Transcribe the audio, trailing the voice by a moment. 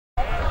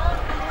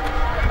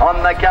on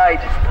the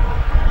gate.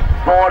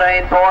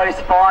 14 boys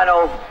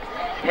final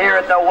here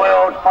at the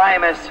world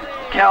famous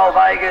Cal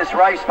Vegas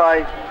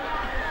Raceway.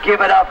 Give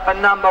it up for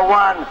number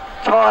 1,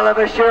 Tyler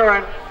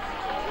Bashurin.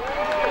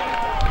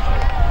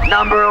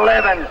 Number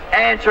 11,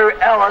 Andrew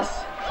Ellis.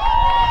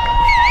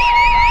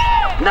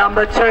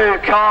 Number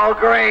 2, Kyle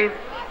Green.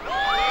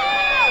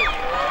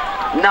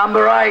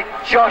 Number 8,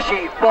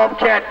 Joshy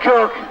Bobcat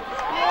Cook.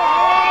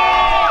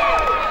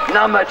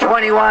 Number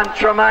 21,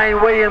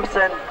 Tremaine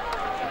Williamson.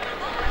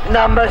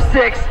 Number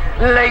 6,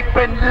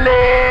 Leapin'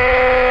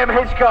 Lim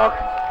Hitchcock.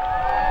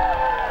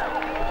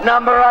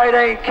 Number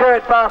 18,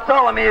 Kurt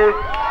Bartholomew.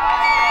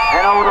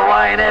 And all the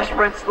way in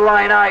Esperance,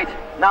 lane 8,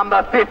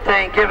 number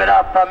 15, give it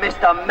up for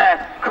Mr.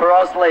 Matt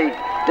Crosley.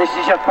 This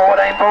is your 14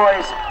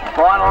 boys,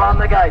 final on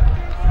the gate.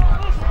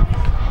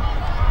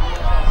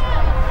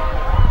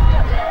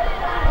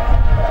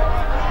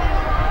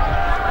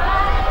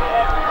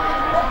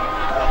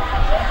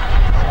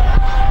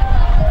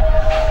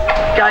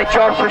 Gate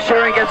drops for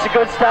Shearing, gets a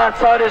good start,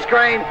 so does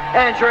Green.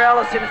 Andrew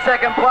Ellis in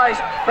second place,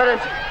 but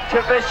it's to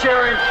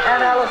Shearing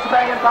and Ellis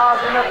banging past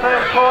in the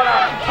first corner.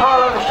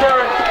 Tyler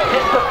Shearing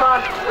hits the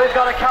front. We've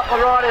got a couple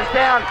of riders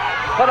down,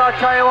 but I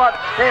tell you what,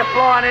 they're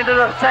flying into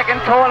the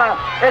second corner.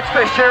 It's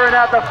for Shearing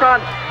out the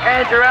front.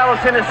 Andrew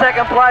Ellis in the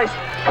second place.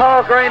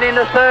 Kyle Green in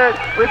the third.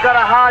 We've got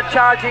a hard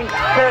charging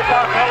Kurt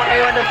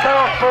Bartholomew in the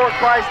fourth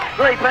place.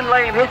 Leapin'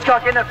 Liam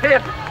Hitchcock in the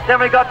fifth.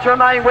 Then we got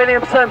Tremaine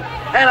Williamson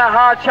and a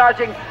hard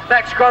charging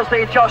Max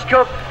Crosby and Josh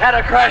Cook. Had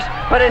a crash,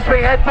 but as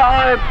we head for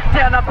home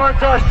down the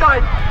Bonsai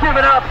Straight, give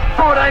it up,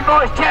 14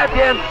 boys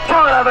champion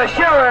Tyler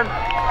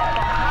Bashurin.